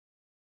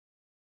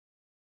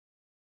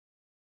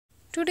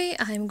Today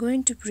I am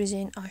going to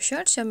present a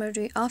short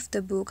summary of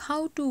the book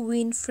How to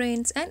Win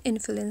Friends and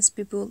Influence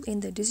People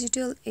in the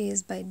Digital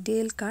Age by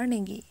Dale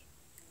Carnegie.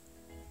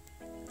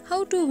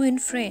 How to Win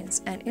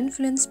Friends and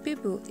Influence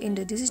People in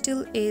the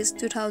Digital Age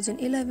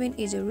 2011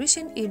 is a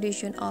recent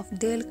edition of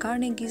Dale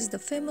Carnegie's The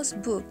Famous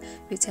Book,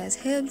 which has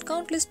helped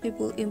countless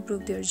people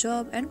improve their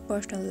job and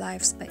personal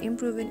lives by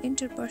improving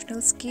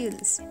interpersonal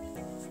skills.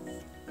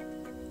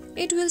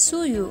 It will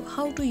show you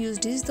how to use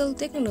digital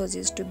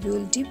technologies to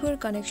build deeper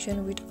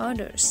connection with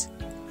others.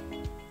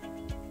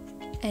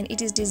 And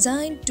it is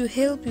designed to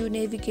help you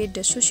navigate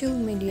the social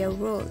media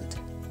world.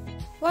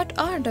 What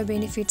are the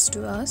benefits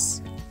to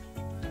us?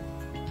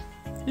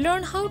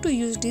 Learn how to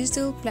use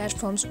digital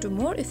platforms to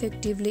more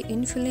effectively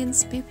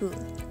influence people.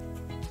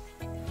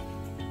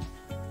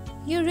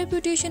 Your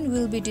reputation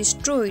will be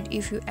destroyed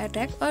if you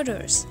attack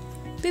others.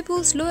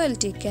 People's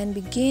loyalty can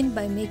be gained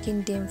by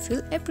making them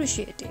feel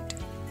appreciated.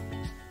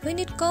 When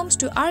it comes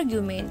to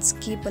arguments,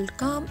 keep a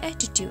calm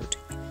attitude.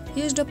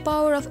 Use the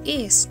power of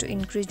ACE to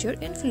increase your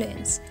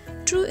influence.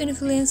 True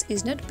influence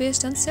is not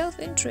based on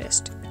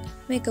self-interest.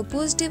 Make a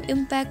positive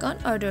impact on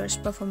others'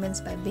 performance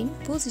by being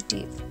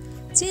positive.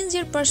 Change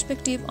your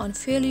perspective on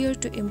failure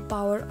to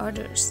empower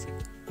others.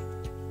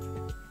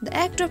 The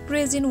act of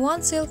praising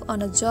oneself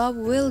on a job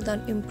well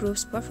done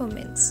improves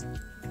performance.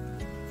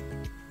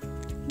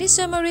 This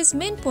summary's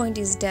main point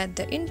is that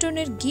the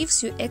internet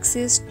gives you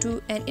access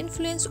to and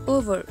influence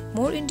over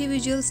more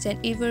individuals than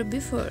ever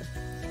before.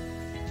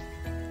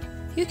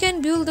 You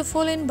can build the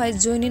following by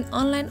joining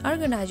online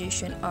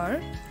organization or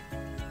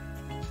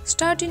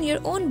starting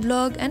your own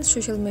blog and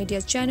social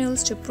media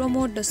channels to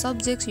promote the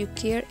subjects you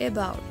care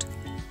about.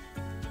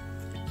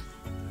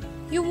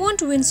 You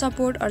won't win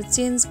support or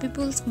change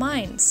people's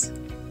minds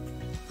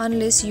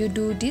unless you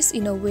do this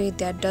in a way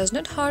that does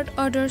not hurt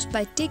others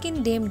by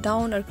taking them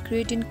down or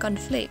creating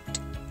conflict.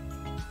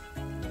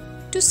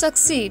 To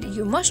succeed,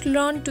 you must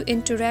learn to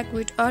interact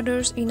with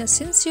others in a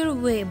sincere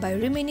way by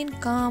remaining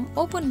calm,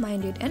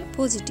 open-minded, and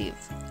positive.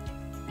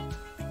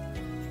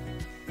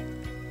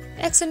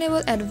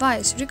 Actionable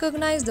advice: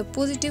 recognize the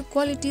positive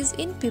qualities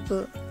in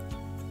people.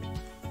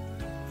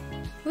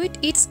 With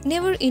its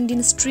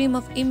never-ending stream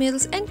of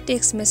emails and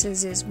text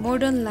messages,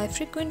 modern life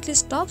frequently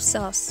stops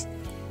us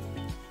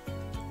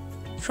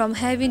from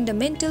having the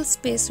mental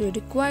space we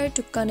require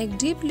to connect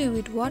deeply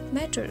with what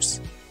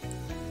matters.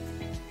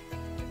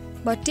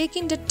 But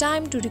taking the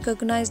time to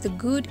recognize the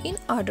good in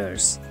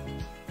others,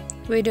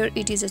 whether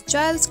it is a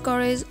child's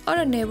courage or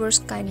a neighbor's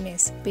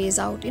kindness, pays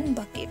out in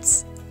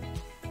buckets.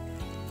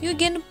 You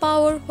gain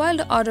power while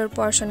the other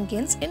person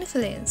gains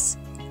influence.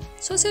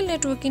 Social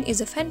networking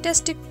is a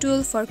fantastic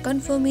tool for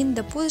confirming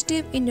the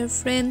positive in your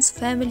friends,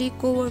 family,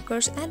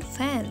 co-workers, and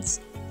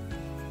fans.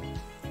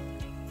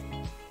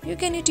 You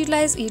can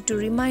utilize it to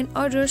remind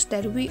others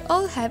that we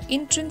all have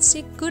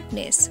intrinsic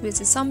goodness,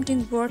 which is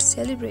something worth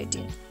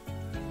celebrating.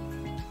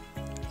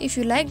 If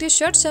you like this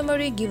short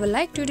summary, give a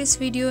like to this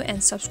video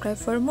and subscribe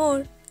for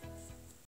more.